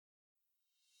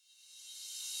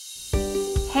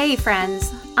Hey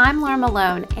friends, I'm Laura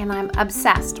Malone and I'm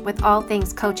obsessed with all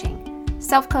things coaching.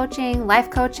 Self-coaching, life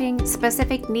coaching,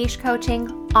 specific niche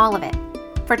coaching, all of it.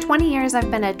 For 20 years, I've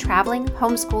been a traveling,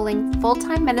 homeschooling,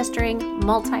 full-time ministering,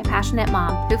 multi-passionate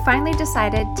mom who finally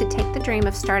decided to take the dream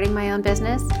of starting my own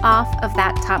business off of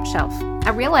that top shelf.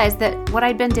 I realized that what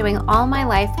I'd been doing all my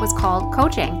life was called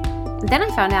coaching. Then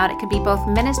I found out it could be both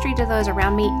ministry to those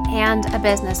around me and a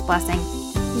business blessing.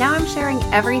 Now I'm sharing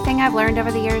everything I've learned over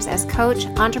the years as coach,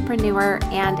 entrepreneur,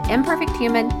 and imperfect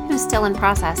human who's still in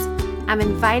process. I'm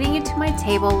inviting you to my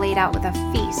table laid out with a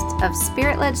feast of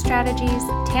spirit-led strategies,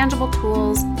 tangible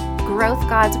tools, growth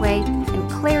God's way, and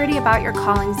clarity about your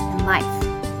callings in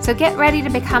life. So get ready to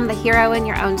become the hero in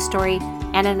your own story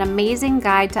and an amazing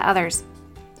guide to others.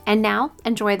 And now,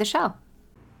 enjoy the show.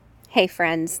 Hey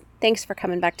friends, thanks for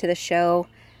coming back to the show,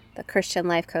 the Christian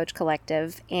Life Coach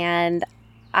Collective. And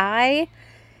I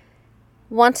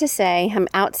want to say I'm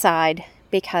outside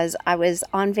because I was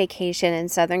on vacation in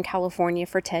Southern California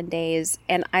for 10 days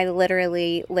and I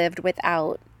literally lived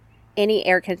without any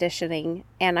air conditioning,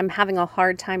 and I'm having a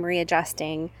hard time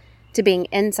readjusting to being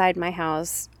inside my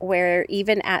house where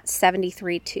even at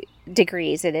 73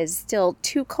 degrees it is still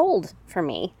too cold for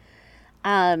me.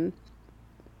 I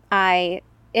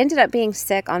ended up being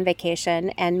sick on vacation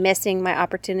and missing my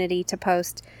opportunity to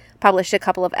publish a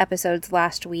couple of episodes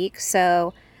last week.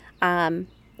 So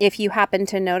if you happen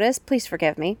to notice, please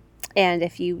forgive me. And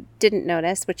if you didn't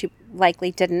notice, which you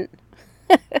likely didn't,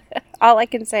 all I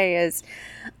can say is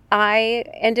I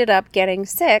ended up getting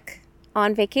sick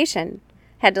on vacation.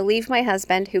 Had to leave my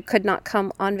husband, who could not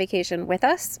come on vacation with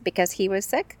us because he was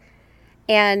sick,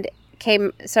 and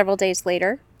came several days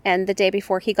later. And the day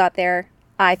before he got there,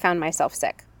 I found myself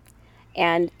sick.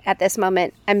 And at this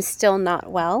moment, I'm still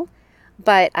not well,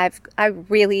 but I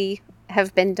really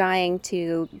have been dying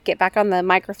to get back on the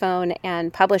microphone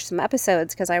and publish some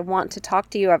episodes because I want to talk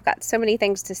to you. I've got so many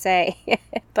things to say,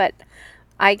 but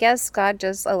I guess God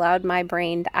just allowed my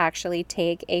brain to actually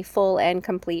take a full and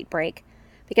complete break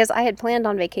because I had planned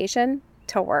on vacation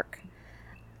to work.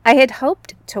 I had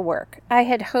hoped to work. I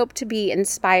had hoped to be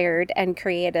inspired and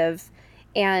creative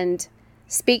and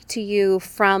speak to you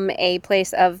from a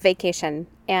place of vacation.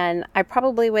 And I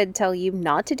probably would tell you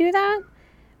not to do that.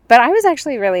 But I was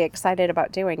actually really excited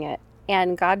about doing it.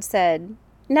 And God said,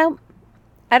 no.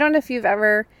 I don't know if you've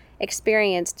ever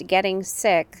experienced getting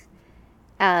sick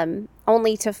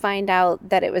only to find out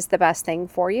that it was the best thing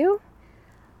for you.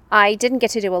 I didn't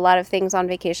get to do a lot of things on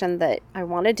vacation that I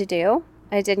wanted to do.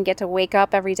 I didn't get to wake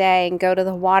up every day and go to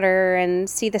the water and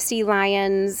see the sea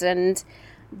lions and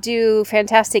do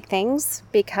fantastic things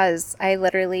because I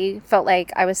literally felt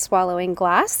like I was swallowing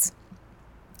glass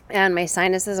and my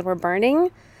sinuses were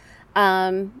burning.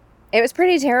 It was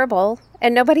pretty terrible,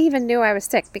 and nobody even knew I was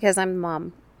sick because I'm a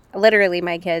mom. Literally,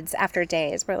 my kids, after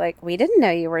days, were like, we didn't know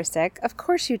you were sick. Of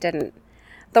course you didn't.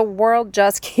 The world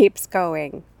just keeps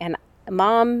going, and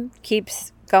mom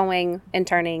keeps going and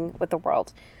turning with the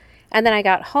world. And then I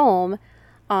got home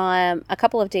a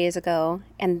couple of days ago,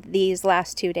 and these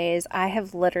last 2 days, I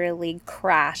have literally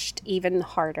crashed even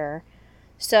harder.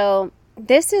 So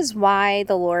this is why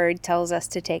the Lord tells us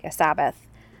to take a Sabbath.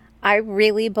 I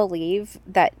really believe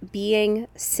that being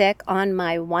sick on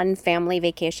my one family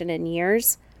vacation in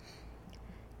years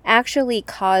actually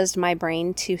caused my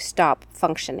brain to stop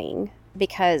functioning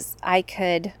because I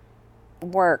could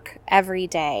work every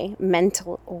day,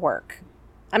 mental work.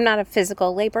 I'm not a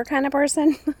physical labor kind of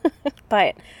person,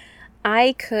 but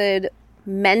I could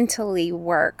mentally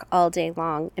work all day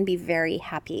long and be very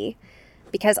happy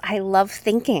because I love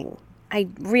thinking. I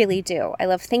really do. I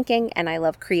love thinking and I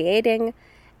love creating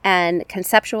and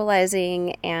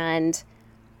conceptualizing and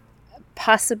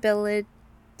possibilitizing,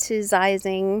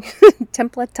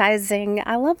 templatizing.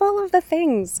 I love all of the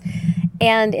things.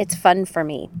 And it's fun for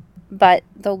me. But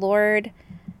the Lord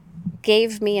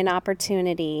gave me an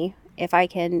opportunity, if I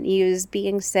can use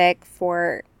being sick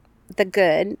for the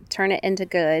good, turn it into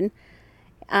good.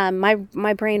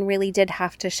 My brain really did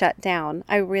have to shut down.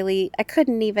 I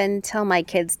couldn't even tell my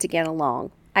kids to get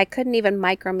along. I couldn't even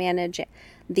micromanage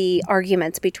the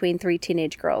arguments between 3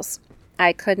 teenage girls.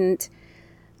 I couldn't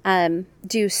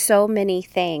do so many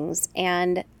things.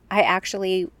 And I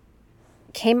actually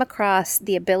came across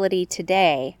the ability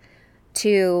today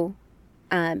to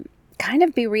kind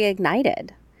of be reignited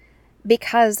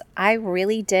because I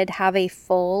really did have a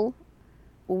full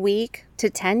week to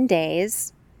 10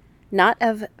 days, not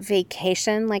of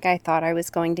vacation like I thought I was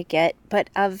going to get, but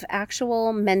of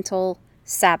actual mental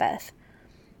Sabbath.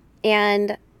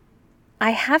 And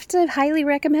I have to highly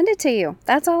recommend it to you.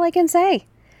 That's all I can say.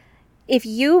 If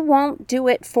you won't do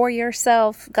it for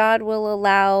yourself, God will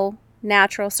allow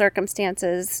natural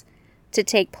circumstances to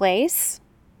take place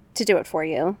to do it for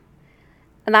you.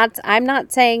 And I'm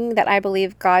not saying that I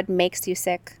believe God makes you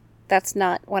sick. That's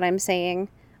not what I'm saying.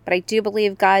 But I do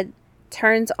believe God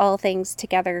turns all things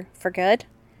together for good.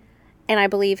 And I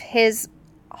believe his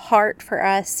heart for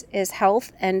us is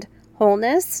health and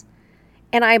wholeness.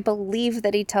 And I believe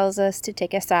that he tells us to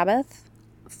take a Sabbath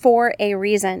for a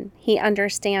reason. He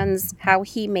understands how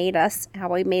he made us,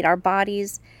 how he made our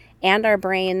bodies and our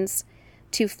brains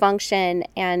to function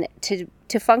and to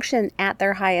function at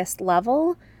their highest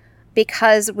level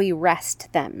because we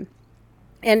rest them.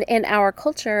 And in our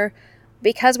culture,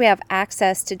 because we have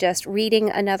access to just reading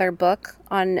another book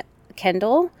on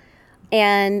Kindle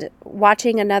and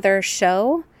watching another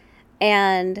show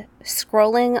and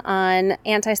scrolling on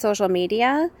anti-social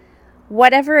media,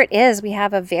 whatever it is we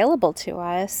have available to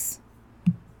us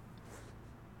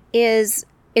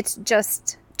it's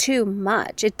just too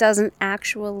much. It doesn't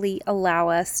actually allow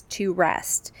us to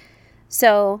rest.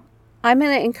 So I'm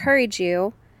going to encourage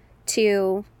you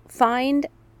to find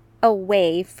a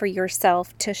way for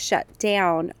yourself to shut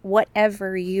down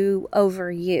whatever you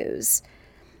overuse.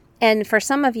 And for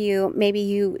some of you, maybe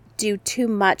you do too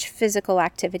much physical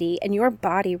activity and your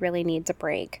body really needs a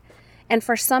break. And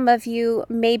for some of you,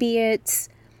 maybe it's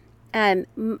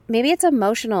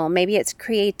emotional, maybe it's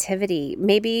creativity,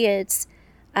 maybe it's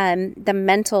the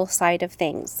mental side of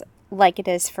things, like it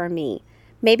is for me.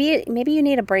 Maybe you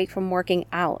need a break from working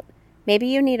out. Maybe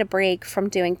you need a break from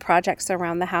doing projects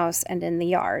around the house and in the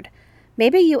yard.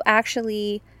 Maybe you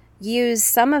actually use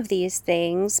some of these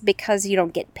things because you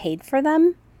don't get paid for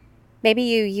them. Maybe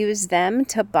you use them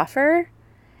to buffer,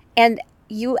 and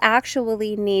you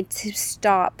actually need to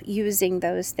stop using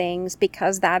those things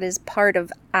because that is part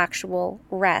of actual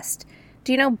rest.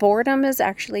 Do you know boredom is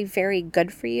actually very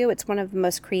good for you? It's one of the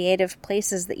most creative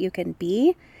places that you can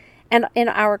be. And in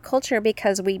our culture,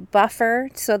 because we buffer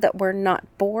so that we're not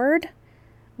bored,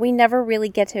 we never really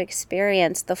get to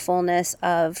experience the fullness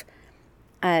of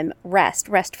rest.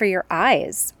 Rest for your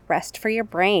eyes, rest for your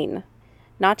brain,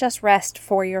 not just rest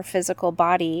for your physical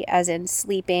body, as in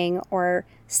sleeping or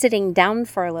sitting down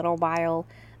for a little while,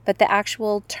 but the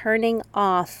actual turning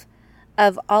off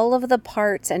of all of the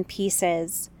parts and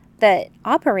pieces that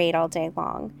operate all day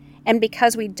long. And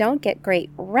because we don't get great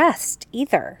rest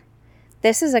either,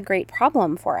 this is a great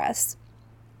problem for us.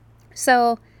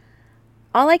 So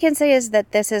all I can say is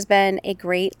that this has been a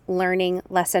great learning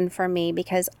lesson for me,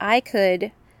 because I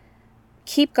could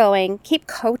keep going, keep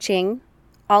coaching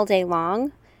all day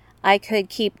long. I could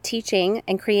keep teaching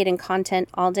and creating content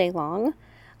all day long.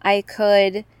 I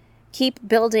could keep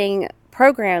building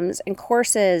programs and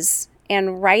courses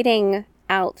and writing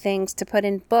out things to put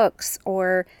in books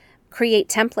or create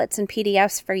templates and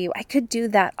PDFs for you. I could do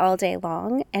that all day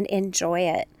long and enjoy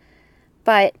it.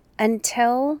 But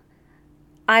until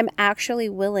I'm actually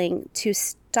willing to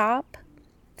stop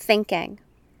thinking,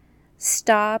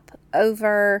 stop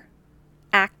overacting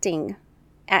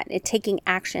at taking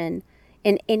action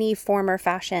in any form or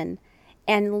fashion,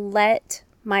 and let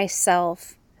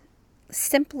myself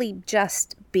simply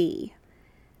just be,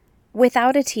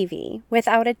 without a TV,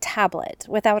 without a tablet,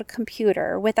 without a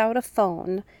computer, without a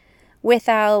phone,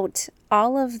 without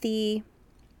all of the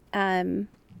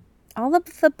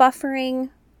buffering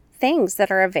things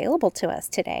that are available to us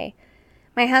today.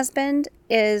 My husband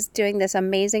is doing this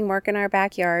amazing work in our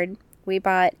backyard. We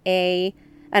bought an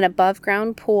above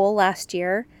ground pool last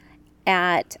year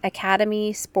at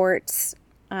Academy Sports,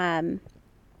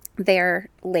 their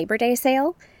Labor Day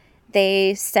sale.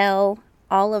 They sell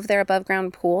all of their above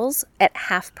ground pools at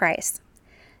half price.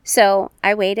 So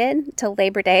I waited till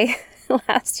Labor Day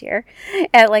last year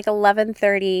at like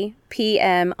 11:30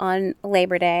 p.m. on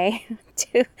Labor Day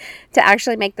to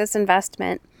actually make this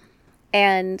investment.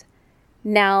 And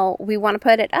now we want to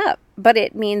put it up, but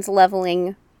it means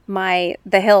leveling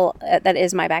the hill that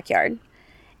is my backyard.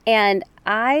 And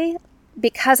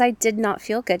because I did not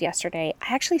feel good yesterday,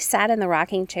 I actually sat in the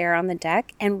rocking chair on the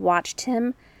deck and watched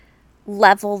him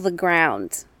level the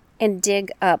ground and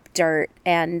dig up dirt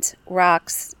and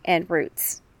rocks and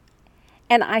roots.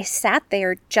 And I sat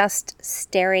there just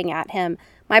staring at him.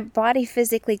 My body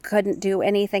physically couldn't do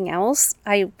anything else.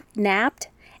 I napped,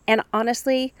 and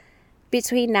honestly,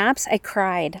 between naps, I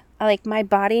cried. My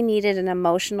body needed an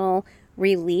emotional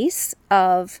release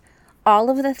of all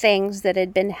of the things that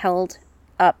had been held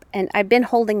up. And I've been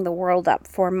holding the world up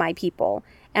for my people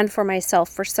and for myself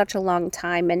for such a long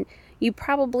time. And you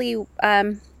probably, you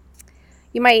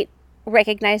might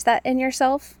recognize that in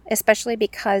yourself, especially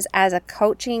because as a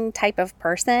coaching type of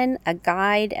person, a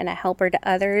guide and a helper to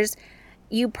others,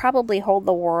 you probably hold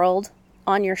the world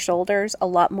on your shoulders a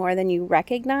lot more than you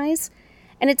recognize.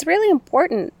 And it's really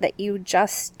important that you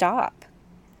just stop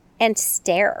and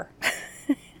stare.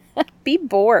 Be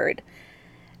bored.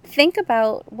 Think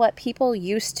about what people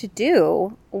used to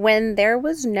do when there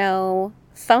was no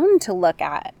phone to look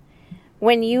at,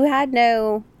 when you had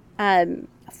no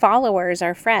followers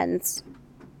or friends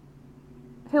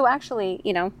who actually,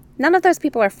 none of those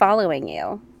people are following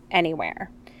you anywhere.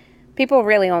 People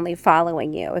really only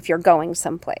following you if you're going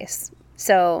someplace.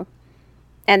 So,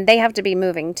 and they have to be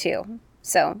moving too.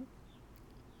 So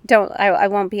I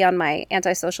won't be on my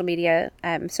anti-social media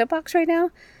soapbox right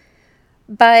now,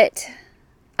 but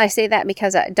I say that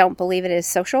because I don't believe it is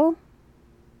social,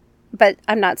 but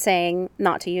I'm not saying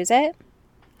not to use it.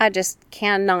 I just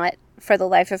cannot, for the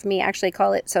life of me, actually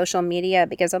call it social media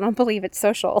because I don't believe it's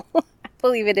social. I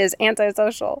believe it is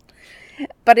antisocial,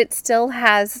 but it still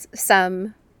has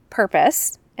some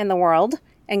purpose in the world,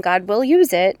 and God will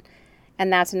use it,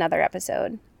 and that's another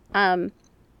episode.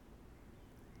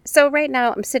 So right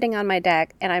now I'm sitting on my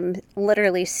deck and I'm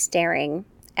literally staring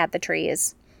at the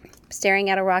trees, staring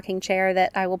at a rocking chair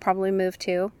that I will probably move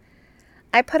to.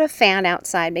 I put a fan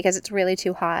outside because it's really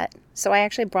too hot. So I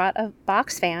actually brought a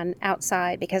box fan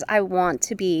outside because I want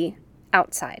to be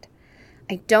outside.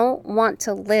 I don't want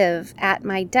to live at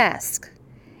my desk.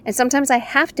 And sometimes I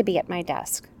have to be at my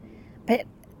desk. But,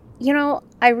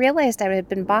 I realized I had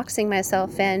been boxing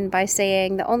myself in by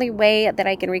saying the only way that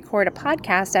I can record a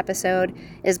podcast episode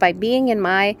is by being in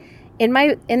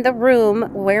the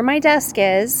room where my desk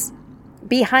is,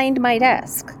 behind my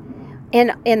desk,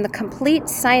 in the complete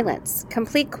silence,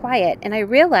 complete quiet. And I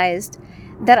realized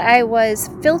that I was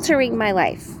filtering my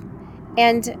life.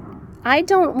 And I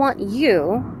don't want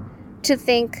you to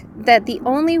think that the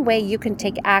only way you can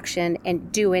take action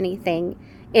and do anything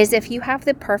is if you have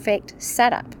the perfect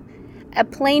setup. A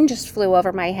plane just flew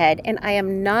over my head, and I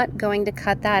am not going to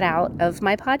cut that out of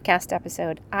my podcast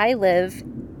episode. I live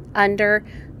under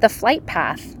the flight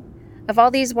path of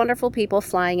all these wonderful people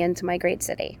flying into my great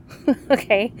city.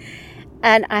 Okay?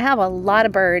 And I have a lot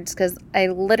of birds because I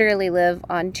literally live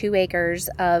on 2 acres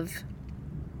of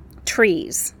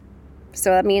trees.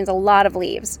 So that means a lot of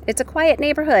leaves. It's a quiet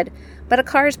neighborhood, but a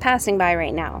car is passing by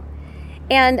right now.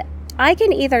 And I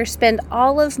can either spend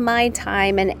all of my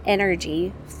time and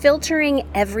energy filtering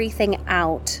everything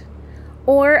out,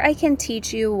 or I can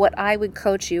teach you what I would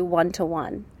coach you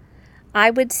one-to-one.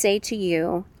 I would say to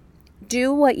you,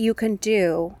 do what you can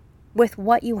do with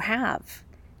what you have.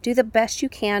 Do the best you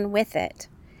can with it.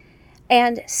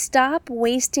 And stop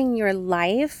wasting your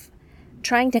life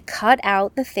trying to cut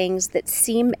out the things that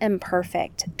seem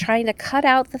imperfect, trying to cut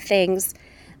out the things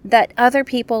that other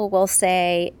people will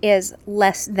say is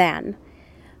less than.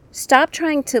 Stop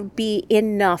trying to be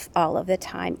enough all of the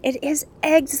time. It is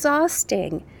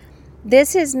exhausting.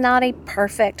 This is not a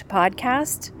perfect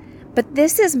podcast, but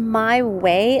this is my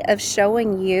way of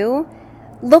showing you,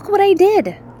 look what I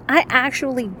did. I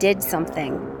actually did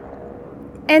something.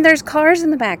 And there's cars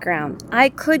in the background. I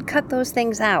could cut those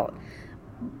things out.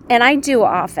 And I do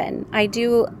often. I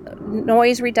do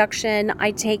noise reduction.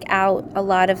 I take out a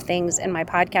lot of things in my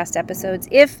podcast episodes.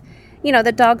 If,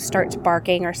 the dog starts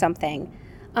barking or something.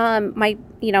 My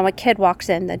kid walks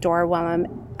in the door while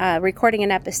I'm recording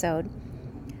an episode.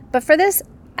 But for this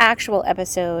actual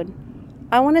episode,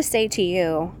 I want to say to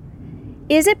you,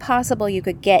 is it possible you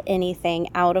could get anything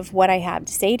out of what I have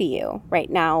to say to you right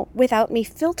now without me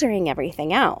filtering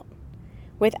everything out?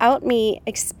 Without me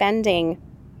expending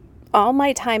all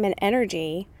my time and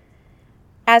energy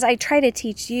as I try to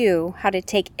teach you how to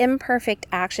take imperfect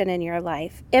action in your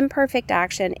life, imperfect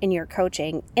action in your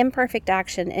coaching, imperfect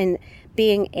action in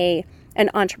being an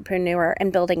entrepreneur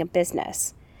and building a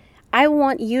business. I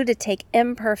want you to take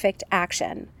imperfect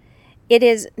action. It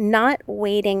is not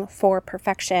waiting for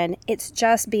perfection. It's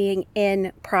just being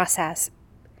in process.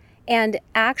 And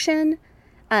action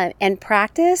and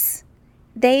practice,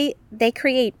 they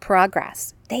create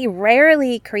progress. They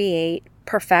rarely create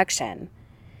perfection,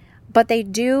 but they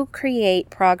do create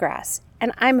progress.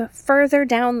 And I'm further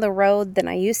down the road than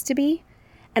I used to be.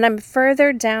 And I'm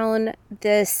further down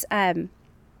this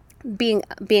being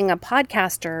a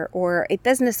podcaster or a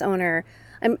business owner.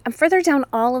 I'm further down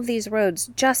all of these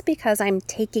roads just because I'm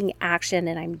taking action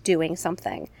and I'm doing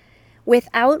something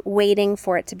without waiting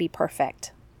for it to be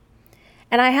perfect.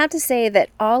 And I have to say that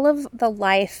all of the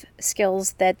life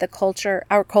skills that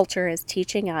our culture is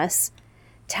teaching us,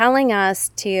 telling us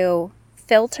to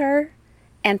filter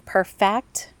and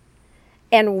perfect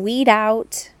and weed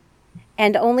out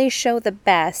and only show the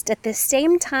best, at the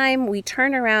same time we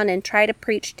turn around and try to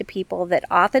preach to people that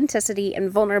authenticity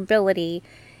and vulnerability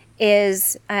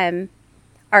is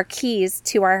are keys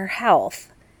to our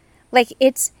health. Like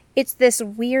it's this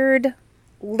weird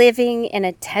living in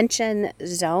a tension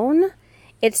zone.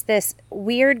 It's this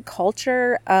weird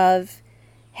culture of,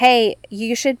 hey,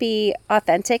 you should be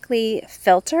authentically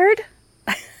filtered.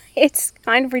 It's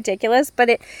kind of ridiculous,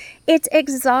 but it's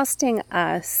exhausting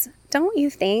us. Don't you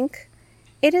think?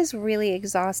 It is really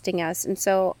exhausting us. And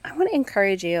so I want to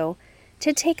encourage you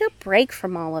to take a break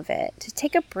from all of it, to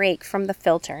take a break from the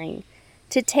filtering,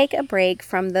 to take a break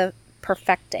from the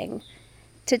perfecting,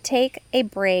 to take a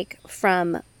break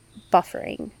from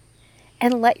buffering,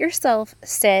 and let yourself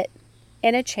sit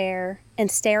in a chair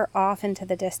and stare off into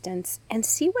the distance and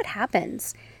see what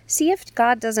happens. See if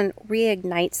God doesn't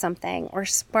reignite something or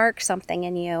spark something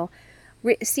in you.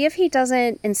 See if he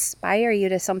doesn't inspire you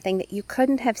to something that you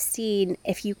couldn't have seen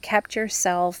if you kept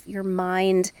yourself, your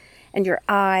mind, and your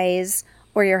eyes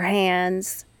or your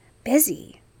hands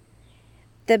busy.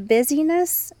 The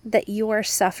busyness that you are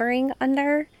suffering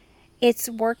under, it's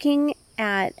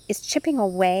chipping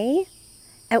away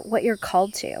at what you're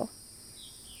called to.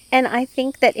 And I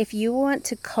think that if you want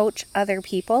to coach other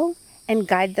people and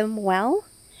guide them well,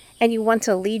 and you want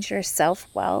to lead yourself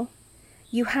well,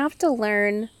 you have to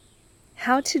learn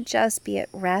how to just be at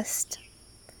rest.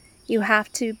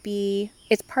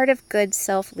 It's part of good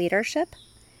self-leadership,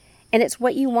 and it's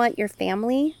what you want your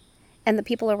family and the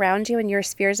people around you and your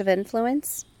spheres of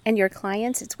influence and your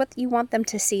clients, it's what you want them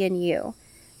to see in you.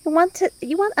 You want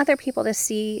other people to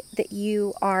see that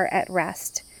you are at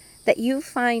rest, that you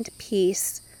find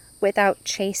peace without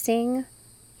chasing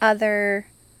other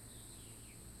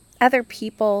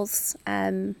people's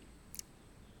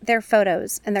their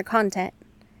photos and their content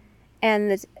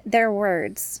and their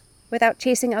words, without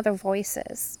chasing other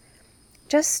voices.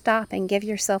 Just stop and give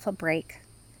yourself a break.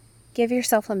 Give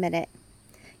yourself a minute.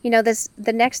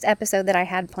 The next episode that I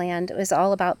had planned was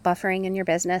all about buffering in your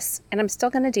business, and I'm still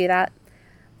going to do that.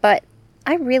 But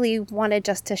I really wanted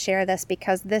just to share this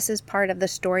because this is part of the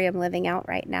story I'm living out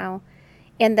right now,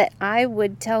 and that I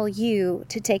would tell you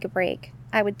to take a break.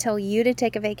 I would tell you to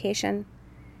take a vacation.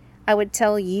 I would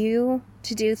tell you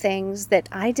to do things that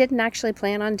I didn't actually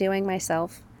plan on doing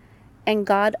myself. And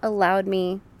God allowed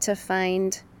me to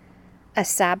find a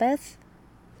Sabbath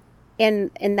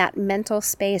in that mental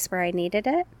space where I needed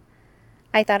it.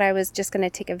 I thought I was just going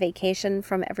to take a vacation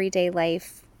from everyday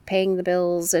life, paying the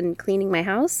bills and cleaning my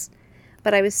house.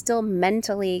 But I was still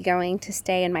mentally going to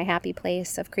stay in my happy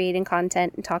place of creating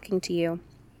content and talking to you.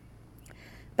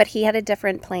 But he had a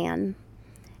different plan.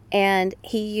 And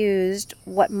he used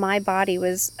what my body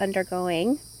was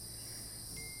undergoing.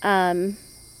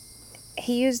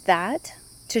 He used that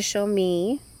to show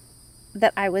me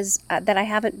that I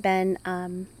haven't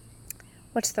been,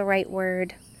 what's the right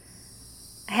word?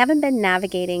 I haven't been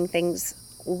navigating things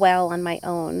well on my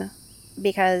own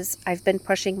because I've been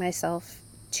pushing myself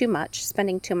too much,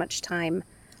 spending too much time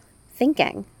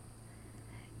thinking.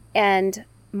 And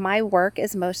my work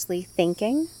is mostly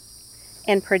thinking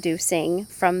and producing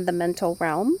from the mental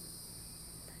realm.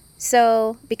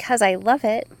 So because I love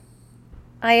it,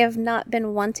 I have not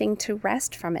been wanting to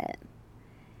rest from it.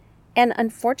 And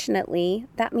unfortunately,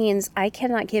 that means I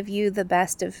cannot give you the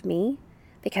best of me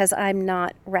because I'm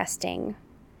not resting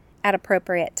at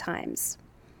appropriate times.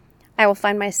 I will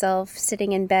find myself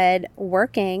sitting in bed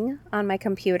working on my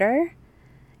computer,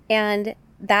 and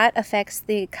that affects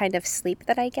the kind of sleep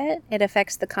that I get. It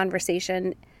affects the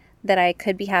conversation that I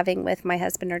could be having with my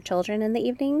husband or children in the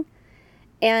evening.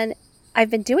 And I've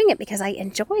been doing it because I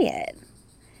enjoy it.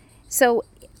 So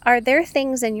are there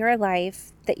things in your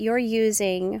life that you're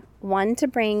using, to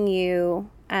bring you,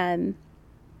 things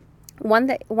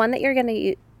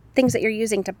that you're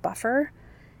using to buffer,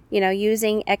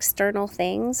 using external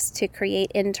things to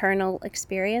create internal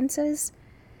experiences?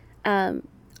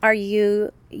 Are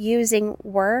you using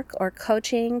work or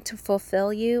coaching to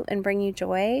fulfill you and bring you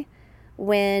joy,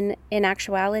 when in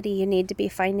actuality you need to be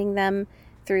finding them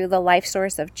through the life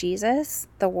source of Jesus,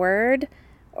 the Word,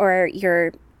 or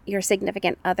your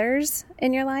significant others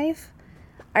in your life?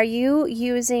 Are you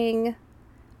using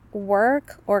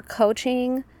work or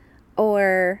coaching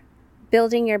or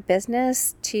building your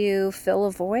business to fill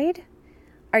a void?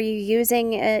 Are you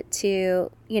using it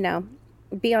to,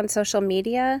 be on social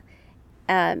media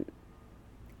and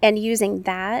using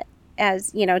that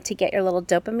as, to get your little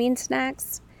dopamine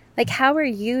snacks? Like, how are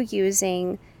you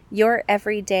using your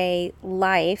everyday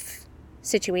life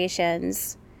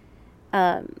situations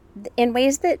in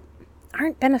ways that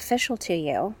aren't beneficial to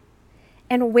you?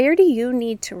 And where do you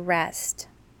need to rest?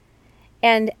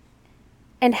 And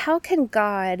how can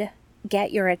God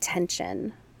get your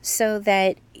attention so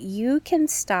that you can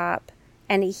stop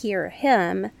and hear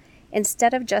him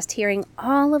instead of just hearing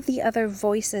all of the other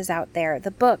voices out there,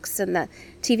 the books and the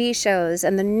TV shows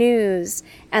and the news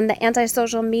and the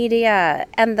anti-social media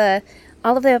and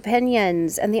all of the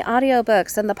opinions and the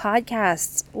audiobooks and the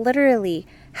podcasts. Literally,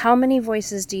 how many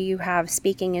voices do you have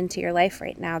speaking into your life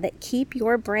right now that keep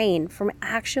your brain from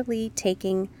actually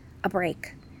taking a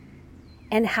break?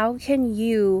 And how can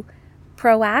you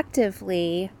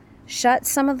proactively shut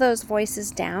some of those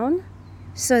voices down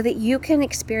so that you can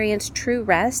experience true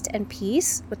rest and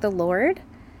peace with the Lord?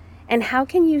 And how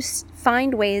can you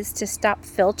find ways to stop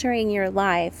filtering your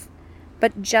life,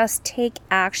 but just take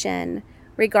action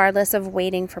regardless of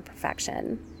waiting for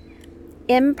perfection?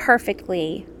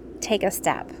 Imperfectly take a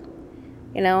step.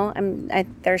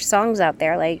 There's songs out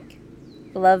there like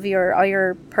love all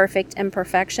your perfect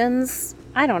imperfections.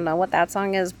 I don't know what that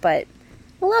song is, but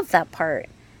I love that part.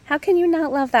 How can you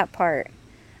not love that part?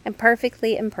 I'm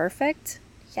perfectly imperfect?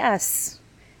 Yes.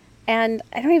 And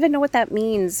I don't even know what that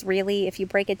means, really. If you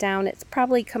break it down, it's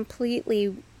probably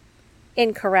completely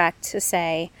incorrect to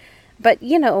say. But,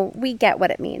 we get what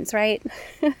it means, right?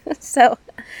 So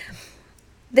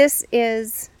this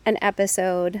is an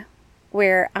episode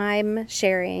where I'm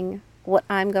sharing what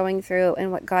I'm going through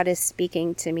and what God is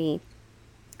speaking to me.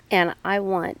 And I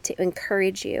want to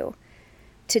encourage you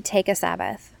to take a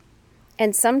Sabbath.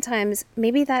 And sometimes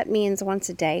maybe that means once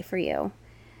a day for you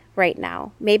right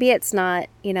now. Maybe it's not,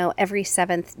 every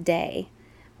seventh day.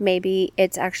 Maybe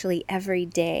it's actually every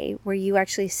day where you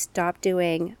actually stop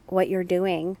doing what you're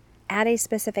doing at a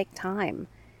specific time.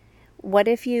 What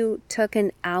if you took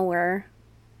an hour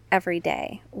every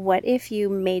day? What if you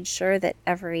made sure that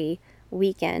every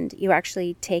weekend you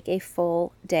actually take a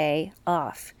full day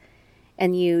off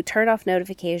and you turn off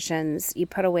notifications, you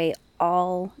put away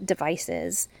all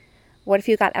devices? What if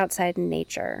you got outside in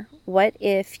nature? What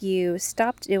if you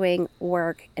stopped doing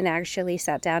work and actually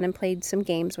sat down and played some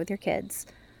games with your kids?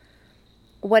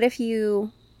 What if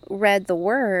you read the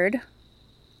Word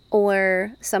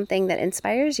or something that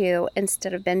inspires you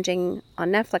instead of binging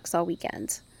on Netflix all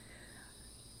weekend?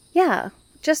 Yeah,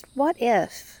 just what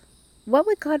if? What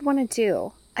would God want to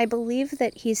do? I believe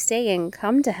that He's saying,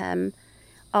 come to Him,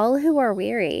 all who are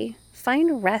weary,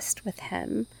 find rest with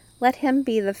Him. Let Him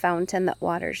be the fountain that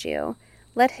waters you.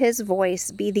 Let His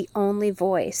voice be the only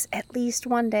voice, at least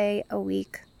one day a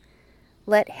week.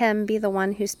 Let Him be the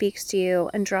one who speaks to you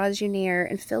and draws you near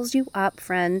and fills you up,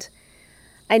 friend.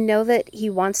 I know that He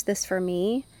wants this for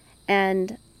me,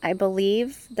 and I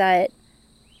believe that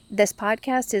this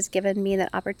podcast has given me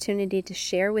the opportunity to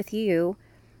share with you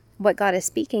what God is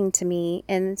speaking to me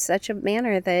in such a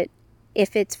manner that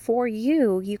if it's for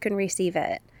you, you can receive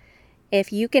it.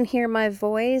 If you can hear my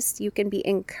voice, you can be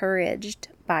encouraged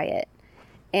by it.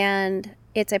 And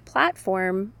it's a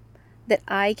platform that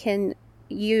I can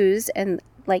use and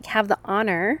have the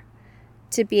honor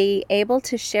to be able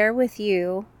to share with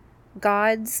you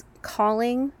God's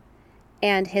calling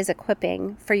and His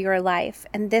equipping for your life.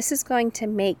 And this is going to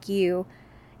make you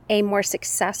a more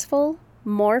successful,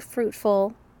 more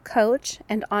fruitful coach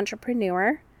and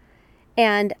entrepreneur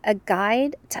and a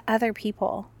guide to other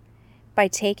people by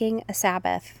taking a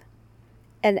Sabbath.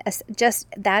 And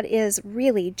that is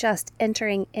really just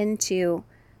entering into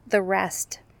the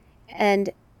rest.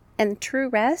 And true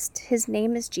rest, His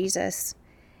name is Jesus.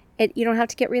 You don't have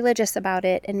to get religious about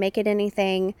it and make it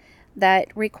anything that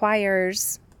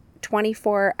requires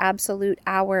 24 absolute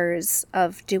hours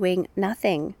of doing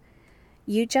nothing.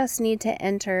 You just need to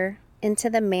enter into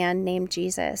the man named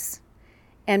Jesus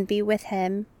and be with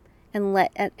Him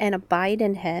and abide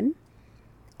in Him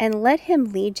and let Him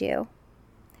lead you.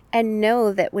 And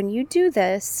know that when you do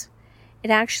this, it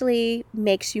actually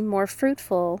makes you more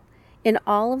fruitful in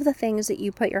all of the things that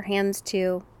you put your hands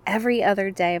to every other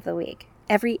day of the week,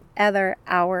 every other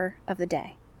hour of the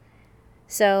day.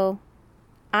 So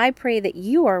I pray that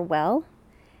you are well,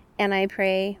 and I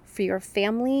pray for your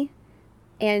family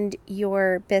and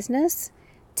your business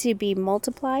to be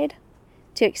multiplied,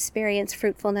 to experience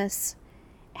fruitfulness,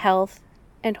 health,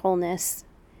 and wholeness.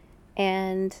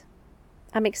 And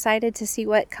I'm excited to see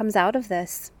what comes out of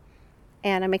this.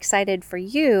 And I'm excited for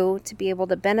you to be able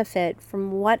to benefit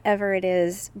from whatever it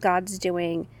is God's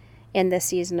doing in this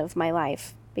season of my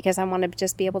life, because I want to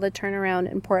just be able to turn around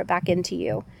and pour it back into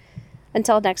you.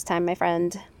 Until next time, my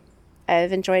friend,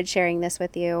 I've enjoyed sharing this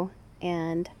with you,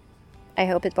 and I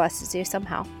hope it blesses you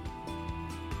somehow.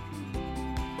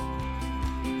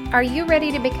 Are you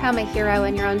ready to become a hero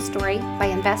in your own story by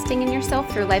investing in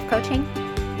yourself through life coaching?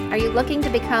 Are you looking to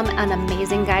become an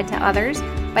amazing guide to others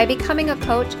by becoming a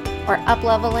coach or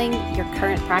up-leveling your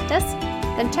current practice?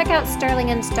 Then check out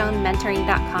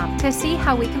sterlingandstonementoring.com to see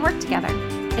how we can work together.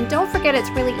 And don't forget,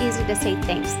 it's really easy to say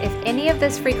thanks if any of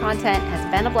this free content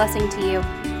has been a blessing to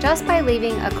you, just by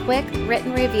leaving a quick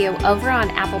written review over on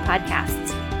Apple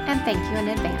Podcasts. And thank you in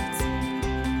advance.